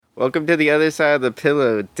Welcome to the other side of the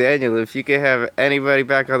pillow. Daniel, if you could have anybody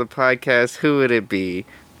back on the podcast, who would it be?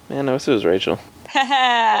 Man, I wish it was Rachel. Fuck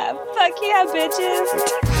yeah,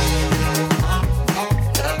 bitches.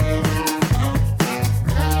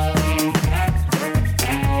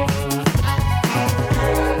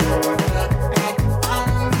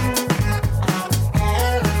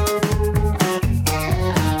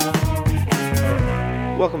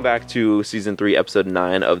 Welcome back to Season 3, Episode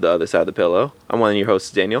 9 of The Other Side of the Pillow. I'm one of your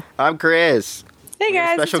hosts, Daniel. I'm Chris. Hey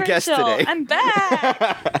guys, special it's guest Rachel. today. I'm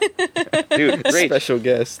back. Dude, Rach, Special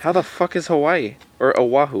guest. how the fuck is Hawaii? Or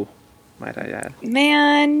Oahu, might I add.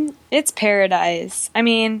 Man, it's paradise. I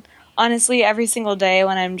mean, honestly, every single day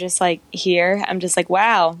when I'm just like here, I'm just like,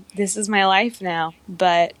 wow, this is my life now.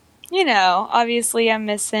 But you know, obviously I'm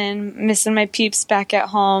missing my peeps back at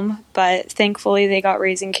home, but thankfully they got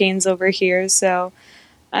Raising Cane's over here, so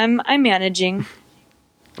I'm managing.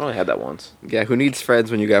 I only had that once. Yeah, who needs friends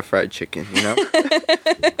when you got fried chicken, you know?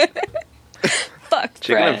 Fuck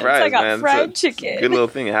Chicken and friends. fries, I got man. fried It's a chicken. good little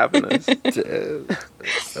thing of happiness.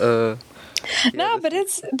 No, but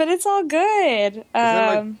it's all good. Isn't it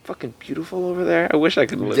like fucking beautiful over there? I wish I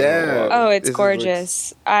could live in Yeah. Hawaii. Oh, it's This is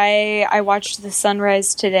gorgeous. I watched the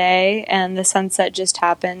sunrise today, and the sunset just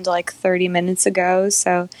happened like 30 minutes ago.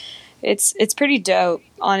 So it's pretty dope,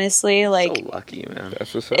 honestly. Like So lucky, man.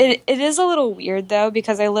 That's what's up. it is a little weird though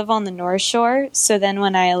because I live on the North Shore. So then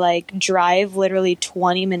when I like drive literally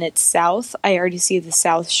 20 minutes south, I already see the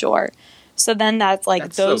South Shore. So then that's like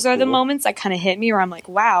That's so those are the cool. moments that kind of hit me where I'm like,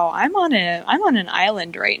 wow, I'm on an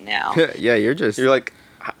island right now. Yeah, you're Like,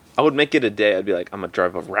 I would make it a day. I'd be like, I'm gonna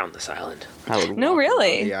drive around this island. I would No, walk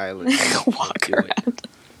really? around the island. Walk Do it. around.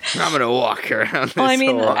 I'm gonna walk around this Well, I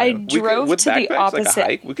mean, whole I island. drove with to the backpacks, opposite. like a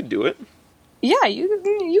hike, we could do it. Yeah, you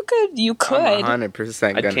could. I'm 100%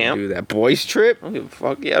 I'd gonna camp. do that. Boys trip? I don't give a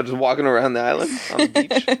fuck. Yeah, just walking around the island on the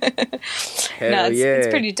beach. Hell No, yeah. it's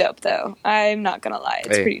pretty dope though. I'm not gonna lie,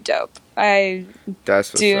 it's Hey. pretty dope. I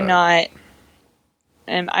That's what's do up. not,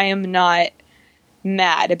 and I am not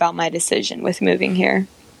mad about my decision with moving here.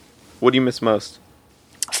 What do you miss most?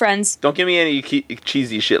 Friends, Don't give me any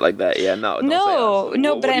cheesy shit like that. Yeah, no. Don't say us.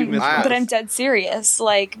 no, What but do you I'm miss most? but I'm dead serious.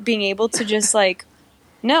 Like being able to just like.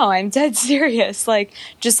 No, I'm dead serious. Like,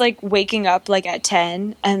 just like waking up like at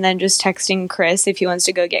 10 and then just texting Chris if he wants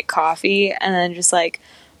to go get coffee and then just like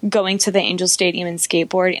going to the Angel Stadium and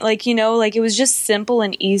skateboarding. Like, you know, like it was just simple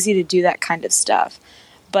and easy to do that kind of stuff.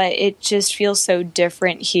 But it just feels so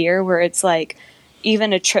different here where it's like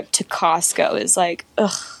even a trip to Costco is like,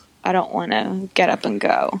 ugh, I don't want to get up and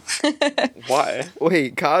go. Why?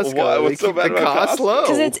 Wait, Costco. Why? They What's so keep bad the about cost Costco? low.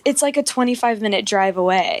 Because it's like a 25-minute drive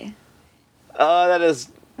away. That is...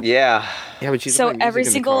 Yeah. Yeah, but you So don't have every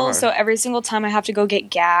music in the single car. time I have to go get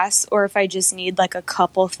gas, or if I just need like a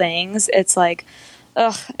couple things, it's like,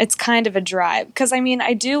 ugh, it's kind of a drive. Because I mean,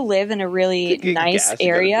 I do live in a really To get nice gas, you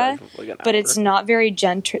gotta area, drive like an but it's hour. not very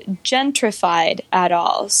gentrified at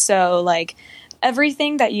all. So like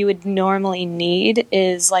everything that you would normally need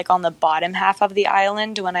is like on the bottom half of the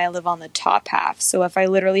island when I live on the top half. So if I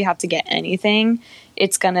literally have to get anything,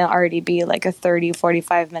 it's going to already be like a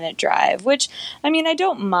 30-45 minute drive, which I mean, I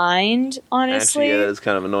don't mind, honestly. Actually, yeah, that is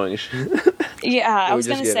kind of annoying. Yeah, I It was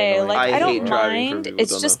would gonna just get say, annoying. like, I I hate don't driving for mind. people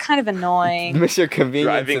It's don't just know. kind of annoying. Mr. Convenience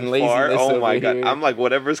Driving and far? laziness Oh my over god. here. I'm like,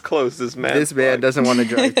 whatever's closest, man. This man Fuck. doesn't want to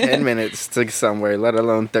drive 10 minutes to somewhere, let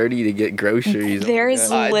alone 30 to get groceries. There's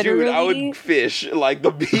Oh my God. Dude, I literally- would fish. Like,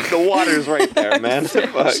 the water's right there, man.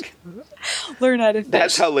 Fuck. Learn how to fish.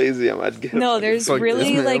 That's how lazy I'm. I'd get No, up. there's Fuck this,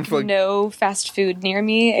 really man. like Fuck. no fast food near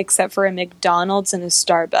me except for a McDonald's and a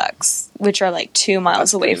Starbucks, which are like 2 miles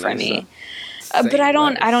That's away pretty from nice, me. But I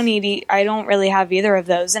don't really have either of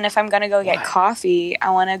those. And if I'm gonna go get Why? coffee,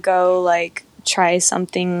 I want to go like try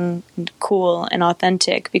something cool and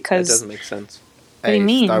authentic That because doesn't make sense. do you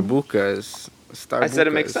mean? Starbucas. I said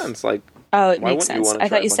it makes sense. Like, oh, it Why makes wouldn't you sense. wanna I try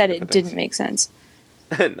thought a you bunch said of it different didn't things? make sense.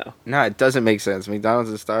 no. No, it doesn't make sense. McDonald's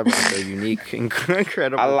and Starbucks are unique,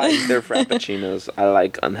 incredible. I like their frappuccinos. I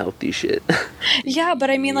like unhealthy shit. Yeah, but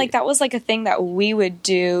I mean, like, that was, like, a thing that we would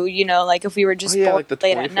do, you know, like, if we were just Oh, yeah, bored like the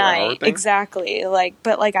late at 24-hour night. thing? Exactly. Like,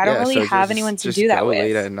 but, like, I don't really so have just- anyone to just do that go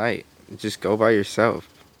late with. at night. Just go by yourself.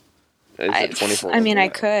 Is it 24 I mean, I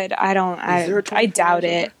hours? could. I don't. Is there a I 24 doubt hours?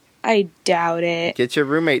 it. I doubt it. Get your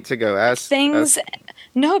roommate to go. Ask Things. ask-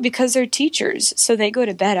 No, because they're teachers, so they go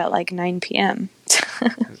to bed at, like, 9 p.m.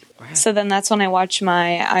 So then that's when I'm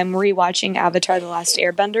rewatching Avatar: The Last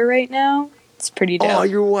Airbender right now. It's pretty dope. Oh,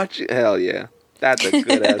 you're watching? Hell yeah. That's a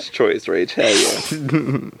good ass choice, Rach. Hell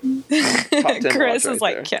yeah. Top 10 Chris watch is right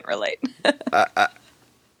like, there. can't relate.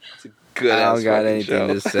 Good I ass don't got fucking anything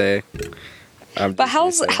show. to say. I'm But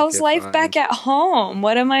just how's okay, life fine. back at home?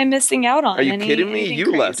 What am I missing out on? Are you kidding me? Anything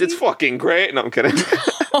You left. crazy? It's fucking great. No, I'm kidding.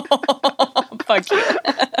 Fuck you.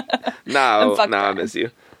 No, fuck I Brian. miss you.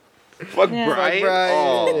 Fuck Yeah. Brian.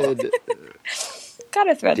 Brian.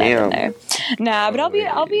 Gotta throw that Damn. in there. Nah, but I'll be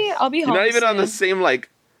home. You're not even on the soon. same like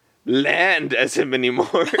land as him anymore.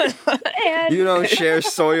 And You don't share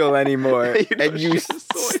soil anymore, You don't and you share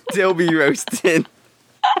soil. still be roasting.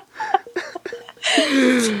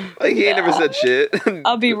 Like he ain't never said shit.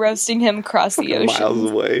 I'll be roasting him across the Miles ocean.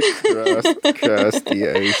 away. Cross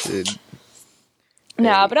the ocean.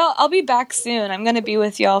 Nah, but I'll be back soon. I'm gonna be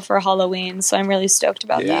with y'all for Halloween, so I'm really stoked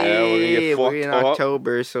about Yeah. that. we're gonna get We're in fucked up.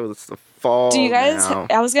 October, so it's the fall. Do you guys? now.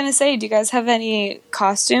 I was gonna say, do you guys have any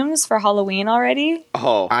costumes for Halloween already?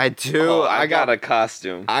 Oh, I do. I got a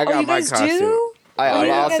costume. I got Oh, you my guys costume. do? What are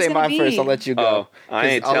you I'll guys say gonna mine first. be? I'll let you go. Oh, I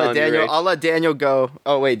ain't 'Cause telling you, Rach. I'll let Daniel go.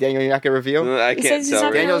 Oh wait, Daniel, you're not gonna reveal. I It can't says he's tell. not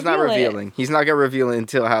Rach. gonna Daniel's not reveal it. revealing. He's not gonna reveal it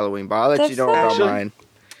until Halloween. But I'll let The you know about fuck? mine.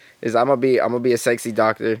 Is I'm gonna be a sexy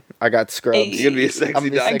doctor. I got scrubs. Hey. You're gonna be a I'm sexy gonna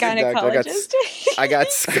be A sexy doctor. doctor. gynecologist. I got Run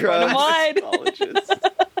scrubs. wide.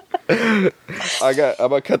 Gynecologist. I'm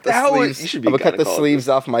gonna cut the That would- sleeves. you should be I'm gonna cut the gynecologist. sleeves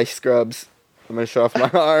off my scrubs. I'm gonna show off my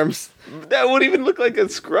arms. That wouldn't even look like a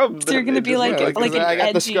scrub. So you're gonna It be just like- looked like an I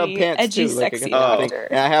got the scrub edgy- pants edgy, too. Like, sexy I doctor.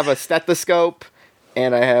 and I have a stethoscope,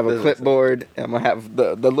 and I have a Doesn't make sense. clipboard, and I'm gonna have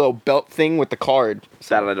the little belt thing with the card.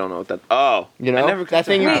 That I don't know what that. Oh, You know? I never That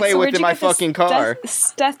thing you got play so with where'd in you my get this fucking car.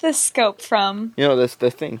 Stethoscope from. You know this the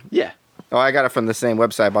thing. Yeah, Oh, I got it from the same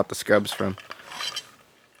website I bought the scrubs from.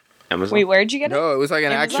 Amazon. Wait, where'd you get it? No, it was like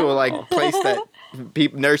an Amazon? actual like place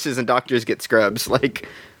that nurses and doctors get scrubs.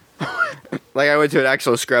 Like I went to an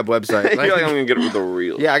actual scrub website. You're like, I'm gonna get it with the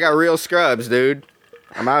real. Yeah, I got real scrubs, dude.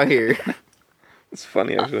 I'm out here. It's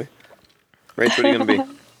funny actually. Rach, what are you gonna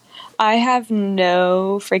be? I have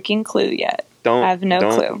no freaking clue yet. Don't. I have no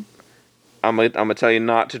don't- clue. I'm gonna tell you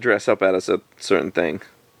not to dress up as a certain thing.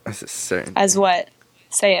 That's a certain. As what?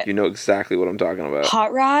 Say it. You know exactly what I'm talking about.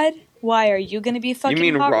 Hot Rod? Why are you gonna be fucking You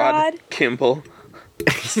mean Hot Rod Rod? Kimball?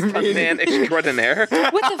 Man extraordinaire.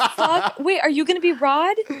 What the fuck? Wait, are you gonna be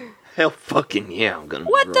Rod? Hell fucking yeah, I'm gonna.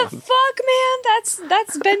 What be the Rod. fuck, man?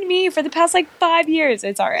 That's been me for the past like 5 years.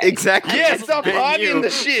 It's alright. Exactly. Yeah, stop Been hogging you the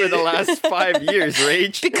shit. for the last 5 years,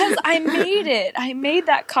 Rach. Because I made it. I made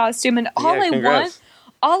that costume, and all Yeah, I congrats.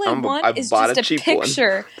 want I want is bought a just a cheap one.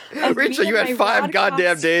 picture of me Rachel, you in had my 5 Rod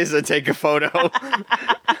goddamn costume. days to take a photo.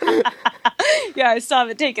 Yeah, I still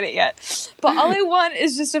haven't taken it yet. But all I want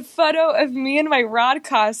is just a photo of me in my Rod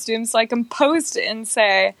costume so I can post it and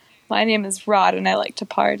say, my name is Rod and I like to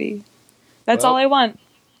party. That's Well, all I want.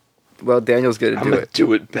 Well, Daniel's gonna I'm do gonna it.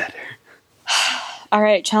 do it better. All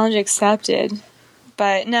right, challenge accepted.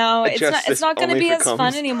 But no, it's Adjust not. It's this not going to only be if it as fun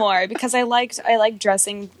comes. anymore because I like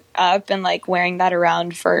dressing up and like wearing that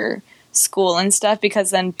around for school and stuff because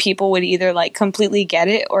then people would either like completely get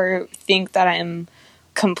it or think that I'm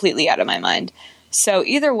completely out of my mind. So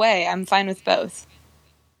either way, I'm fine with both.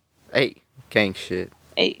 Hey, gang shit.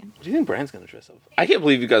 Hey, Do you think Brian's gonna dress up? I can't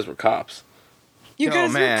believe you guys were cops. you Oh guys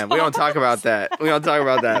were man, we don't talk about that. We don't talk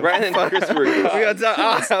about that. Brian and Chris were we cops. don't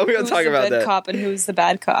talk. We don't Who's talk the about good that. cop and who's the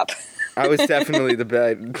bad cop? I was definitely the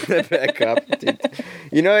bad cop. Dude.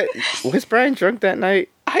 You know what? Was Brian drunk that night?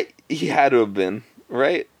 He had to have been,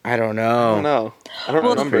 right? I don't I know. don't know. I don't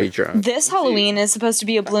Well, remember. Pretty drunk. This Halloween is supposed to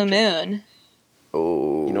be a blue moon.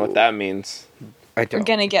 Oh, You know what that means? I We're don't.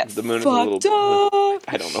 gonna get The moon is a little fucked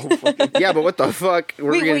up. I don't know. Fucking- Yeah, but what the fuck? What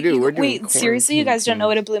are we gonna do? We're doing seriously, you guys don't know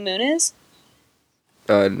quarantine what a blue moon is?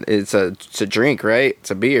 things. It's a drink, right?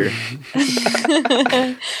 It's a beer.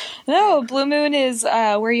 No, blue moon is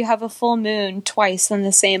where you have a full moon twice in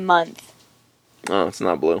the same month. Oh, it's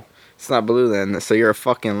not blue. It's not blue then, so you're a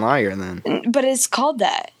fucking liar then. But it's called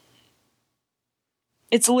that.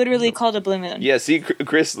 It's literally called a blue moon. Yeah, see,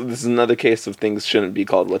 Chris, this is another case of things shouldn't be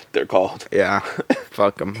called what they're called. Yeah,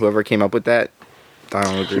 fuck them. Whoever came up with that, I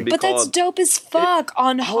don't agree. be But that's called- dope as fuck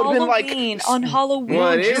on I would've been like, Halloween. On Halloween,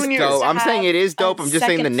 Well, it is Junior dope. to I'm saying it is have dope. a I'm just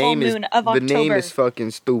saying the second full name is moon of the name October. is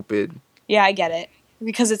fucking stupid. Yeah, I get it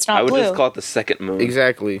because it's I not would blue. just call it the second moon.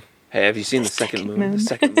 Exactly. Hey, have you seen the second second moon? moon. The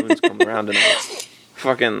second moon's come around and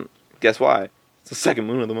fucking guess why? It's the second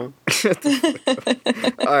moon of the month.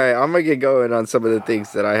 All right, I'm gonna get going on some of the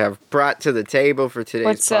things that I have brought to the table for today's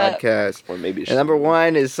What's up? podcast. Or maybe it's And number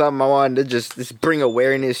one is something I wanted to just bring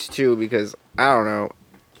awareness to because I don't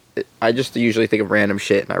know. I just usually think of random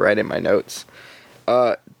shit and I write in my notes.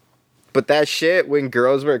 But that shit when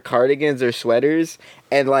girls wear cardigans or sweaters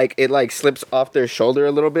and like it like slips off their shoulder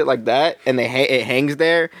a little bit like that and it hangs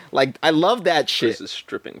there. Like I love that shit. Chris is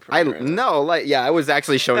stripping from I right now. no like yeah I was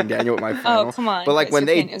actually showing Daniel with my phone. come on, But like Chris, when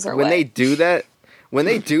your they panties are when wet. they do that when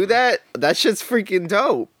they do that, that shit's freaking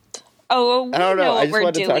dope. Oh, we I don't know. what I just we're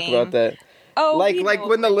wanted to talk doing. about that. Oh, Like we know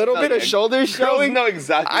when the what little we're bit of doing. shoulders Girls showing. know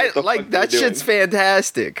exactly I what the like fuck they're that shit's doing.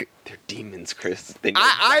 fantastic. They're demons, Chris. They know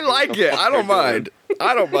I exactly what like the it. fuck I don't they're doing. mind.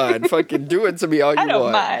 I don't mind. Fucking do it to me all you I don't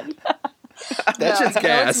want. mind. That shit's You know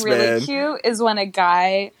gas, what's really man. cute is when a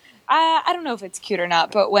guy. I don't know if it's cute or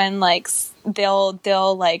not, but when like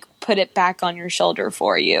they'll like put it back on your shoulder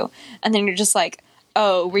for you, and then you're just like,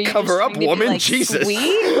 oh, were you Cover just up, trying to be, woman, like, Jesus.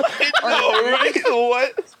 Sweet? Oh, right?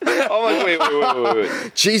 What? Oh my!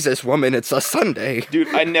 Wait. Jesus, woman, it's a Sunday. Dude,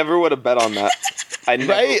 I never would have bet on that. I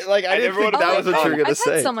never, Right? Like, I didn't never think would've that bet was what on you were it. gonna I've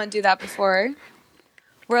say. had someone do that before.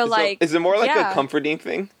 Where So, like, is it more like yeah. a comforting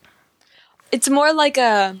thing? It's more like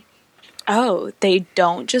a, oh, they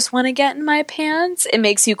don't just want to get in my pants. It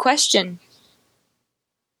makes you question.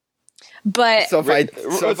 But So if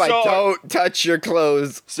I don't touch your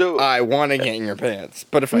clothes, So I want to get in your pants.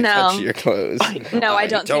 But if I No. touch your clothes, no, I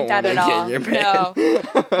don't think that wanna at get all. in your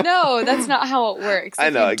pants. No, that's not how it works. I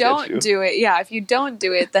If know, I you get don't you. do it, yeah, if you don't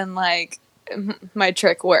do it, then like my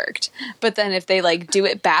trick worked. But then if they like do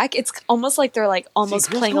it back, it's almost like they're like almost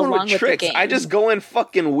See, girls playing going along with the tricks. game. I just go in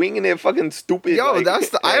fucking winging it, fucking stupid. Yo, like,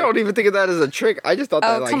 that's I don't even think of that as a trick. I just thought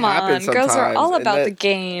that oh like come happened on, sometimes. girls are all and about that- the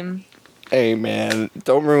game. Hey man,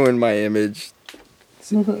 don't ruin my image.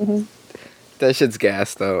 That shit's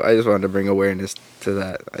gas though. I just wanted to bring awareness to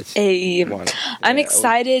that. I just Hey, wanted- I'm yeah,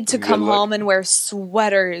 excited to good come luck. home and wear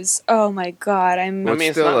sweaters. Oh my god, I'm I Well, mean,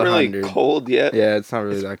 it's still not really 100. cold yet. Yeah, it's not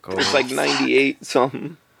really that cold. It's like 98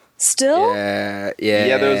 something. still. yeah.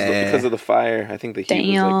 Yeah, there was because of the fire. I think the heat was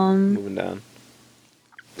like Damn. moving down.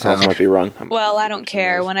 So- I might be wrong. Well, I don't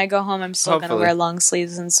care. When I go home, I'm still gonna Hopefully. wear long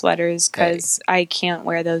sleeves and sweaters because I can't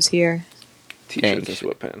wear those here. T-shirts and Gang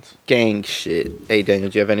sweatpants. gang shit. Hey Daniel,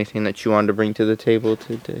 do you have anything that you wanted to bring to the table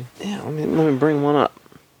today? Yeah, let me bring one up.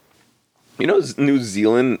 You know, New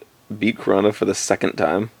Zealand beat Corona for the second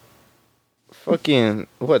time. Fucking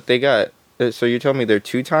what they got? So you tell me they're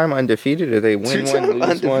 2-time undefeated, or they win one, lose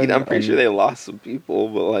undefeated. one? I'm pretty and- sure they lost some people,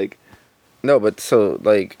 but like, No, but so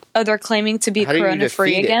like, Oh, they're claiming to be How do you corona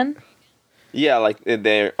free defeat it? again. yeah, like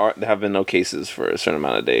there have been no cases for a certain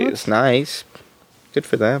amount of days. that's nice. Good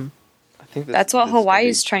for them. I think That's what this could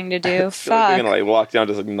Hawaii's be- trying to I do. feel like Fuck. they're gonna like walk down,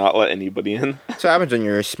 just like not let anybody in. That's what happens when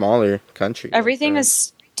you're a smaller country. like Everything that.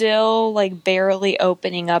 is still like barely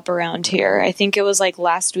opening up around here. I think it was like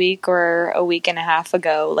last week or a week and a half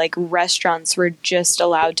ago. Like restaurants were just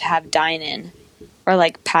allowed to have dine-in or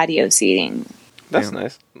like patio seating. That's Yeah.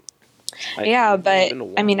 nice. Yeah, I've but been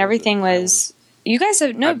to I mean, one. everything was. You guys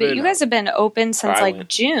have no, I've but been- you guys have been open since I like went.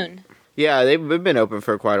 June. Yeah, they've been open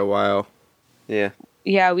for quite a while. Yeah,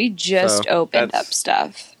 Yeah, we just So, opened that's- up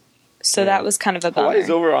stuff. So Yeah. that was kind of a Hawaii's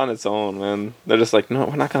bummer. over on its own, man. They're just like, no,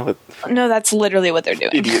 we're not gonna let No, that's literally what they're doing.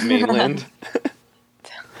 idiot mainland.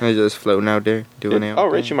 They're just floating out there doing it. Oh,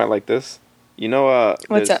 Rich, you might like this. You know,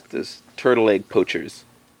 What's up? there's turtle egg poachers,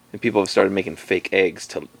 and people have started making fake eggs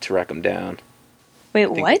to track them down. Wait, I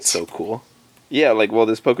think what? it's so cool. Yeah, like, well,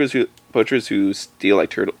 there's poachers who steal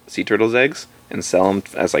like sea turtles' eggs and sell them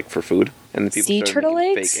as like for food, and the people Sea started turtle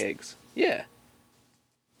making eggs? fake eggs. Yeah,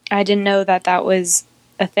 I didn't know that that was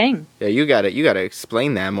a thing. Yeah, you gotta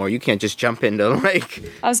explain that more. You can't just jump into like.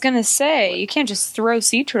 I was gonna say you can't just throw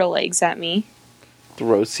sea turtle eggs at me.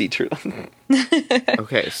 throw sea turtle.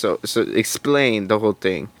 Okay, so explain the whole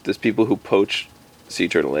thing. There's people who poach sea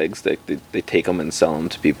turtle eggs. They take them and sell them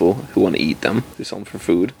to people who want to eat them. They sell them for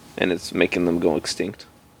food, and it's making them go extinct.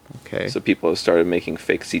 Okay, So people have started making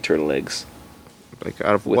fake sea turtle eggs like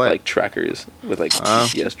out of with what? like trackers, with like Oh.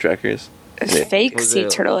 GPS trackers. Yeah. Fake Was sea it-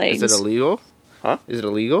 turtle eggs. Is it illegal? Huh? Is it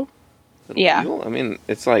illegal? Yeah. Illegal? I mean,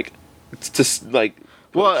 it's like it's just like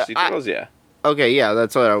Well, poach sea turtles. Yeah, Okay, yeah,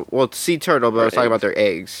 that's what. Well, sea turtle, but I was Or talking about eggs. their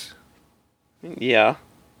eggs. yeah.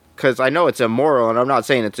 Because I know it's immoral, and I'm not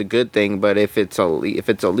saying it's a good thing. But if it's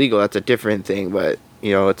illegal, that's a different thing. But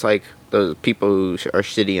you know, it's like those people who are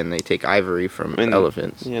shitty and they take ivory from I mean,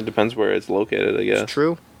 elephants. Yeah, it depends where it's located, I guess. It's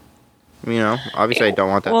true. You know, obviously, I don't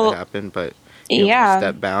want that Well, to happen, but you don't yeah. wanna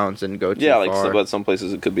step bounds and go too Yeah, like far. but some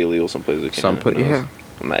places it could be illegal, some places it can't. Some put, Who knows? yeah.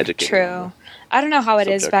 I'm not educated. True. I don't know how it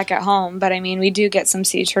is Subject. back at home, but I mean, we do get some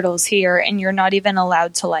sea turtles here, and you're not even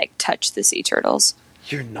allowed to like touch the sea turtles.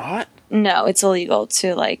 You're not? No, it's illegal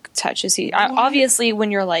to like touch a sea. Obviously,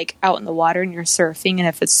 when you're like out in the water and you're surfing, and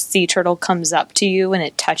if a sea turtle comes up to you and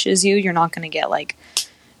it touches you, you're not going to get like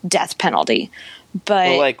death penalty. But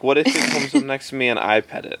Well, like, what if it comes up next to me and I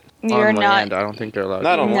pet it? you're on not. land, I don't think they're allowed.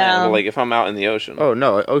 Not on No. land, but like if I'm out in the ocean Oh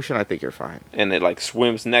no, ocean. I think you're fine. and it like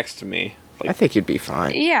swims next to me, I think you'd be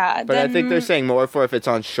fine. Yeah, But I think they're saying more for if it's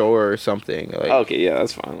on shore or something. Like, Okay, yeah,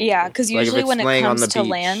 that's fine. yeah, because like if usually it's when it laying on comes the to beach,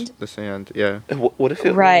 land, the sand, yeah. What if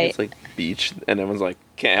it Right. it's like beach and everyone's like,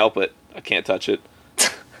 can't help it, I can't touch it.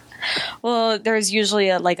 well, there's usually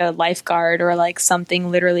a lifeguard or like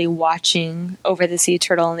something literally watching over the sea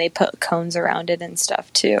turtle, and they put cones around it and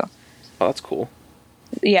stuff too. Oh, that's cool.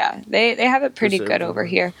 Yeah, they have it pretty good Preserve over them.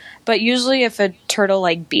 here. But usually, if a turtle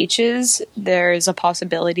like beaches, there's a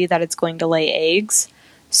possibility that it's going to lay eggs.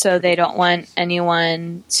 So they don't want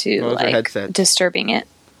anyone to Those are like headsets. disturbing it.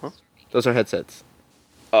 Those are headsets.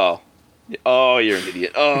 Oh, you're an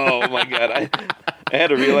idiot. Oh my god, I had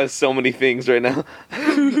to realize so many things right now.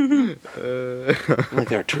 I'm like,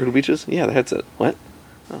 there are turtle beaches? Yeah, the headset. What?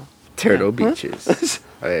 Turtle beaches.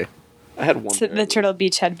 Hey. I had one. So the Turtle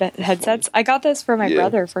Beach headsets. I got this for my Yeah.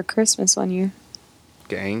 brother for Christmas one year.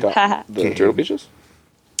 Gang. Got the Okay. turtle beaches?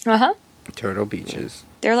 Uh huh. Turtle beaches.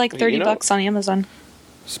 They're like You $30 know- on Amazon.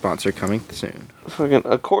 Sponsor coming soon. Fucking,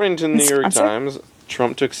 according to New York Sponsor? Times,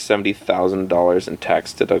 Trump took $70,000 in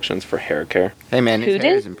tax deductions for hair care. Hey man, Who his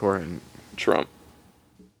hair did? is important. Trump.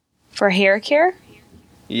 For hair care?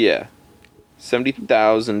 Yeah.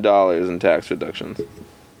 $70,000 in tax reductions.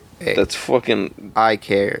 Hey, That's fucking. I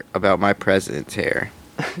care about my president's hair.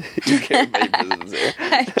 You care about your business hair.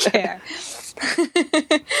 I care.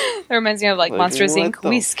 That reminds me of like Like, Monsters what Inc. the-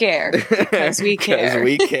 We scare because we care. 'Cause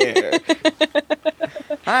we care.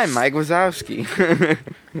 Hi, Mike Wazowski.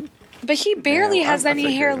 But he barely Yeah, has I any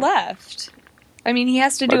figured hair it. left. I mean, he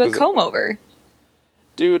has to do Mike a was- comb over.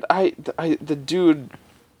 Dude, the dude.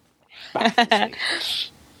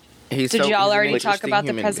 He's Did so- y'all he's an already talk interesting about the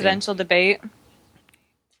human being. presidential debate?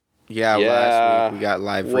 Yeah, Yeah. last week we got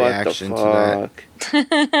live What reaction the to that.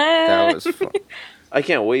 fuck? That was fun. I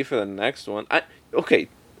can't wait for the next one. Okay,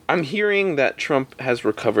 I'm hearing that Trump has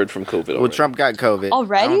recovered from COVID. Well, already. Trump got COVID.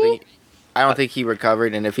 Already? I don't think he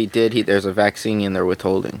recovered, and if he did, there's a vaccine and they're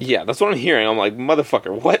withholding. Yeah, that's what I'm hearing. I'm like,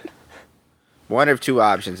 motherfucker, what? One of two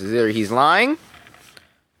options. Is either he's lying,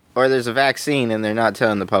 or there's a vaccine and they're not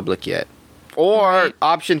telling the public yet. Or Right.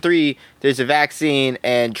 option 3, there's a vaccine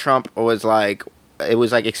and Trump was like, it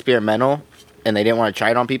was like experimental, and they didn't want to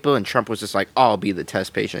try it on people, and Trump was just like, I'll be the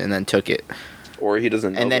test patient, and then took it. Or he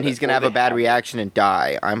doesn't. Know And then that he's it- going to or have a they bad have- reaction and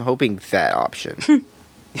die. I'm hoping that option.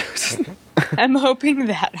 I'm hoping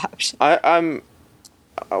that option. I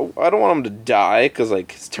don't want him to die because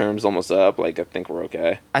like his term's almost up. Like I think we're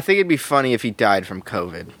okay. I think it'd be funny if he died from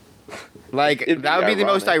COVID. Like, It'd be that would be the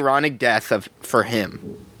most ironic death for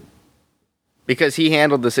him. Because he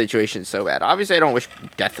handled the situation so bad. Obviously, I don't wish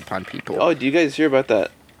death upon people. Oh, do you guys hear about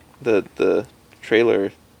that? The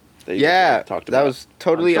trailer. That you yeah, guys talked about. that was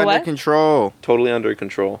totally The under what? control. totally under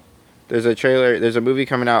control. There's a movie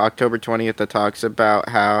coming out October 20th that talks about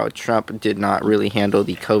how Trump did not really handle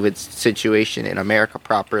the COVID situation in America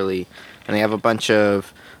properly. And they have a bunch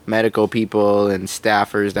of medical people and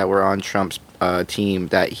staffers that were on Trump's team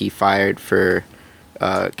that he fired for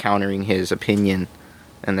countering his opinion.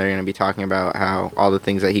 And they're going to be talking about how all the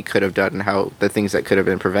things that he could have done and how the things that could have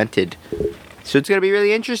been prevented. So it's going to be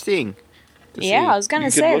really interesting. to Yeah, see. I was going You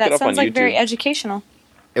to could say, look it that up sounds on like very YouTube. educational.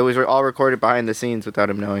 It was all recorded behind the scenes without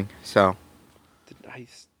him knowing. So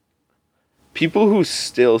People who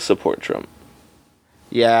still support Trump.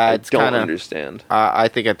 yeah, I it's don't kind of. understand. I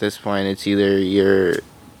think at this point it's either you're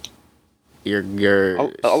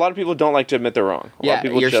A lot of people don't like to admit they're wrong. A lot yeah, of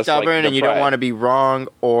people you're just stubborn like and you don't want to be wrong,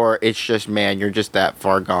 or it's just, man, you're just that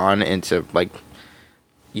far gone into like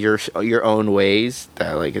your own ways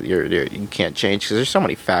that like you can't change because there's so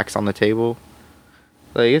many facts on the table.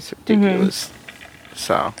 Like, it's ridiculous.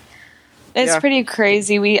 So It's Yeah. pretty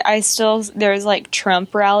crazy. There's like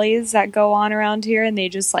Trump rallies that go on around here, and they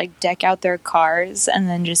just like deck out their cars and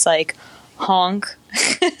then just like honk,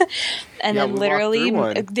 and Yeah, then we walked literally through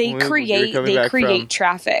one they when we were create coming back from-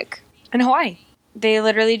 traffic in Hawaii. They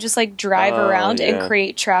literally just like drive Oh, around and yeah.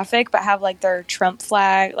 create traffic, but have like their Trump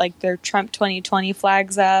flag, like their Trump 2020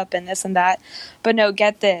 flags up and this and that. But no,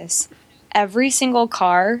 get this. Every single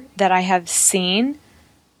car that I have seen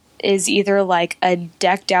is either like a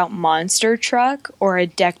decked out monster truck or a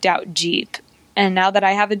decked out Jeep. And now that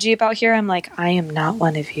I have a Jeep out here, I'm like, I am not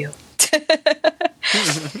one of you.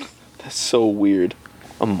 That's so weird.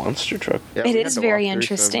 A monster truck. yeah, It we had is to very walk through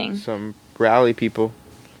interesting. Some rally people.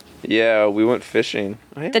 Yeah, we went fishing.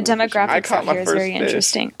 The demographics out here is very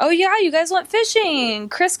interesting. Oh yeah, you guys went fishing.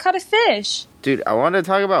 Chris caught a fish. Dude, I wanted to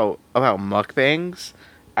talk about mukbangs.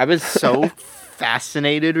 I've been so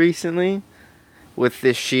fascinated recently with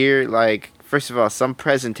this sheer, like, first of all, some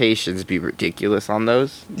presentations be ridiculous on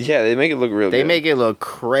those. Yeah, they make it look real They good. make it look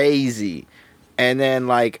crazy. And then,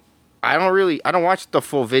 like, I don't watch the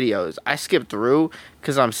full videos. I skip through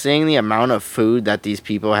because I'm seeing the amount of food that these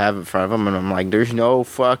people have in front of them, and I'm like, there's no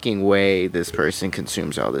fucking way this person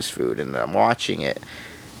consumes all this food, and I'm watching it.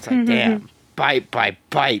 It's like, damn, bite by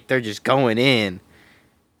bite, they're just going in,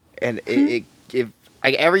 and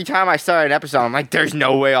like every time I start an episode, I'm like, there's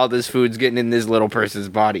no way all this food's getting in this little person's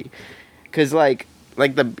body, because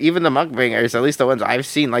even the mukbangers, at least the ones I've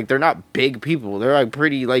seen, like they're not big people. They're like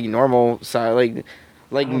pretty like normal size,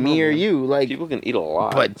 like me or you. Like people can eat a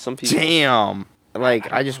lot, but some people. Damn,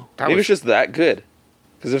 like maybe it's just that good.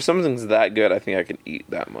 Because if something's that good, I think I can eat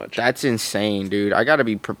that much. That's insane, dude. I gotta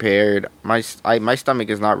be prepared. My stomach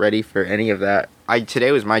is not ready for any of that.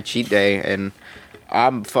 Today was my cheat day, and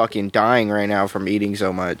I'm fucking dying right now from eating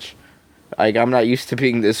so much. Like I'm not used to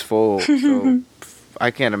being this full, so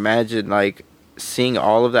I can't imagine like seeing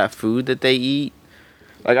all of that food that they eat.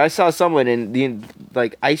 Like I saw someone in the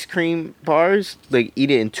like ice cream bars like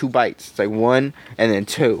eat it in 2 bites. It's like 1 and then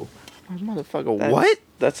 2. Oh, motherfucker, what?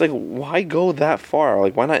 That's like, why go that far?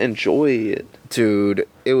 Like, why not enjoy it? Dude,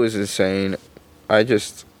 it was insane.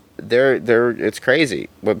 It's crazy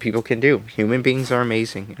what people can do. Human beings are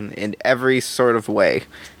amazing in every sort of way,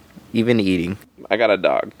 even eating. I got a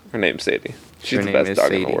dog. Her name's Sadie. She's the best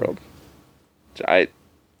dog in the world.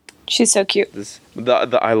 She's so cute.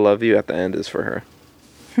 The I love you at the end is for her.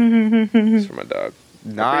 It's for my dog.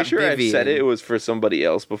 Not I'm pretty sure Vivian. I've said it was for somebody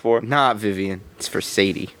else before. Not Vivian. It's for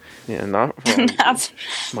Sadie. Yeah, not for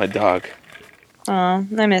She's my dog. Oh,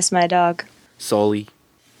 I miss my dog. Sully.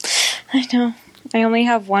 I know. I only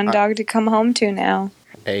have one dog to come home to now.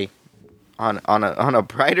 Hey, on a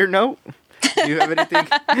brighter note, do you have anything?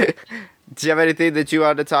 Do you have anything that you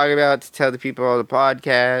want to talk about to tell the people on the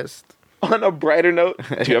podcast? On a brighter note,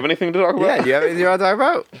 do you have anything to talk about? Yeah, do you have anything you want to talk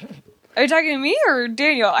about? Are you talking to me or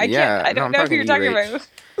Daniel? I don't know who you're talking about.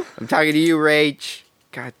 I'm talking to you, Rach.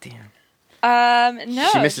 God damn. No.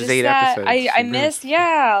 She misses just 8 that episodes. I miss,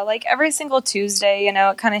 like every single Tuesday,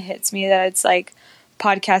 it kind of hits me that it's like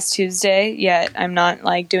Podcast Tuesday, yet I'm not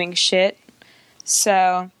like doing shit.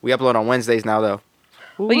 So. We upload on Wednesdays now, though.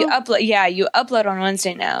 Well, you upload on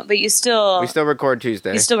Wednesday now, but we still record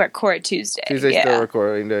Tuesday. You still record Tuesday. Tuesday's still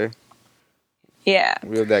recording day. Yeah.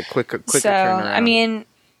 We have that quicker so, turnaround. I mean,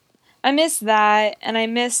 I miss that, and I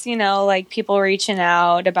miss, like people reaching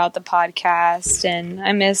out about the podcast, and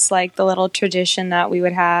I miss like the little tradition that we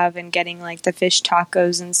would have and getting like the fish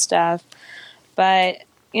tacos and stuff. But,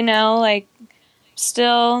 like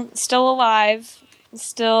still alive,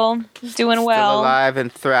 still doing well. Still alive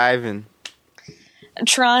and thriving.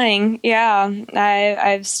 Trying, yeah.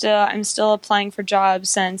 I'm still applying for jobs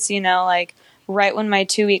since, like right when my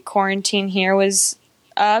 2-week quarantine here was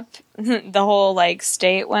up, the whole like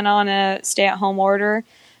state went on a stay-at-home order,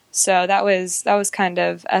 so that was kind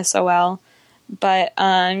of SOL. But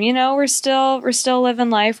we're still living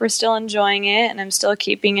life, we're still enjoying it, and I'm still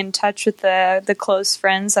keeping in touch with the close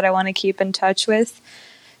friends that I want to keep in touch with.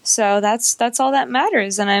 So that's all that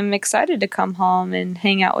matters, and I'm excited to come home and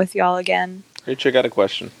hang out with y'all again. Rich, I got a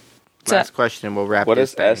question. Last question, we'll wrap what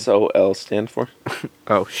this does thing. SOL stand for?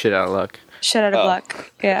 Oh, shit out of luck. Shit out of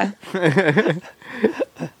luck. Yeah.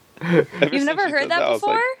 You've never heard that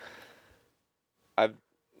before?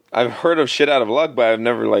 I've heard of shit out of luck, but I've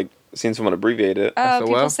never like seen someone abbreviate it. Oh, SOL?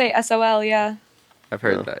 people say SOL, yeah. I've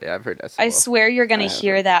heard that. Yeah, I've heard that. I swear you're gonna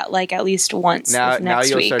hear that like at least once Now next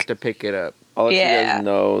you'll week. start to pick it up. I'll let you guys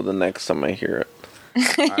know the next time I hear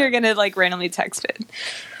it. You're gonna like randomly text it.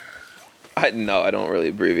 I don't really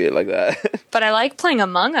abbreviate like that. But I like playing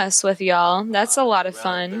Among Us with y'all. That's a lot of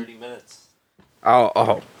fun. 30 minutes.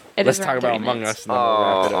 Oh. It Let's is talk around about 30 Among minutes. Us. And then we'll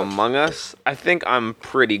wrap it up. Among Us? I think I'm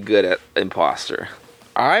pretty good at imposter.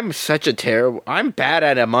 I'm bad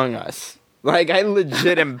at Among Us. Like, I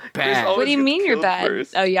legit am bad. always What do you get mean you're killed bad?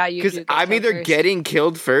 first. Oh yeah, you do. Because get I'm killed either first. getting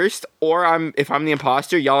killed first, or if I'm the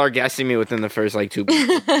imposter, y'all are guessing me within the first, 2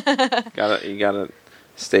 people. You gotta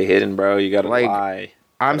stay hidden, bro. You gotta lie.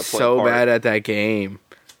 I'm Gotta play so hard. bad at that game.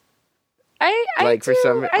 I'm usually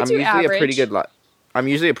I'm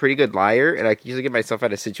usually a pretty good liar, and I can usually get myself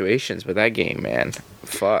out of situations. But that game, man,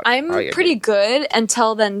 fuck. I'm pretty good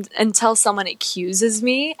until someone accuses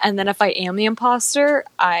me, and then if I am the imposter,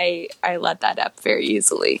 I let that up very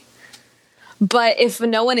easily. But if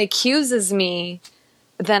no one accuses me,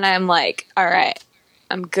 then I'm like, all right,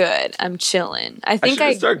 I'm good. I'm chilling. I think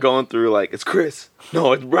I should start going through like, it's Chris.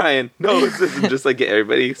 No, it's Brian. No, it's this. And just like get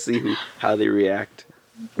everybody see how they react.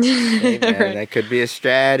 Hey, man, that could be a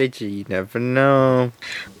strategy. You never know.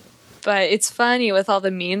 But it's funny with all the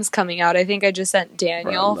memes coming out. I think I just sent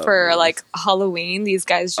Daniel love for memes. like Halloween. These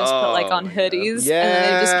guys just put like Oh on my God. hoodies Yeah, and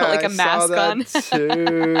then they just put like a I saw mask that on.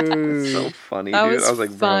 too. So funny, That dude. was I was like,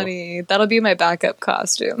 bro. funny. That'll be my backup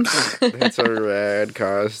costume. That's a rad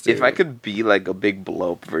costume. If I could be like a big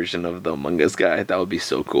blow up version of the Among Us guy, that would be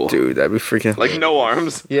so cool. dude, that'd be freaking Like no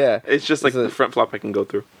arms. yeah, It's just like It's a- the front flop I can go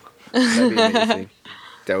through. that'd be amazing.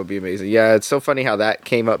 That would be amazing. Yeah, it's so funny how that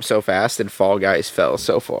came up so fast and Fall Guys fell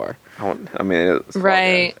so far. I mean, it's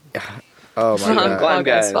Right. Oh my Slime god. Slime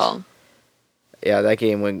guys. Fall. Yeah, that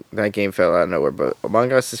game fell out of nowhere, but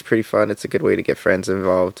Among Us is pretty fun. It's a good way to get friends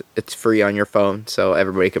involved. It's free on your phone, so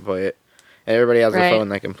everybody can play it. And everybody has Right. a phone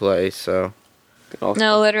that can play, so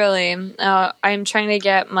No, literally. I'm trying to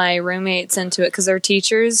get my roommates into it because they're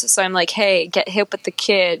teachers. So I'm like, hey, get hip with the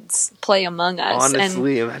kids, play Among Us.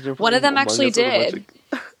 Honestly, imagine one of them playing Among actually Us with a bunch did. of-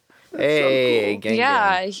 That's hey, so cool. gang,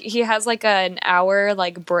 Yeah, gang. he has like an hour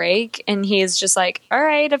like break, and he's just like, all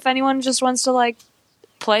right, if anyone just wants to like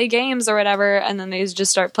play games or whatever, and then they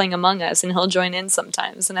just start playing Among Us, and he'll join in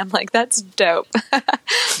sometimes, and I'm like, that's dope.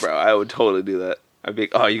 Bro, I would totally do that. I'd be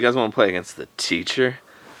like, oh, you guys want to play against the teacher?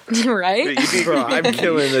 Right? You'd be- Bro, I'm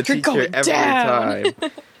killing the You're teacher going every down.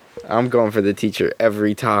 time. I'm going for the teacher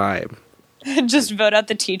every time. Just vote out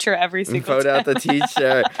the teacher every single Vote time. out the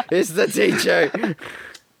teacher. It's the teacher.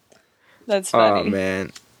 That's Oh funny.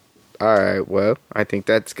 man. All right. Well, I think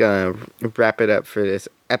that's gonna wrap it up for this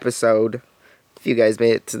episode. If you guys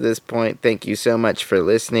made it to this point, thank you so much for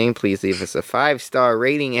listening. Please leave us a 5-star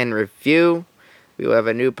rating and review. We will have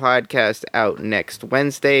a new podcast out next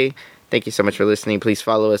Wednesday. Thank you so much for listening. Please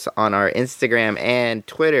follow us on our Instagram and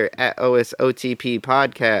Twitter at OSOTP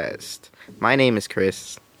Podcast. My name is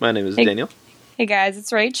Chris. My name is Hey. Daniel. Hey guys,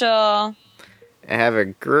 it's Rachel. Have a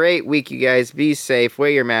great week, you guys. Be safe. Wear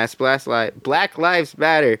your mask. Black Lives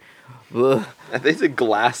Matter. Ugh. I think it's a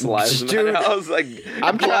glass lives. Dude, I was like,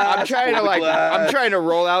 I'm glass, trying to hold the glass. I'm trying to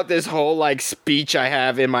roll out this whole like speech I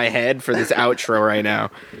have in my head for this outro right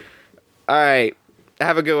now. All right,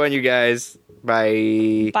 have a good one, you guys.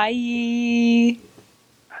 Bye, Bye.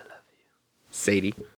 Sadie.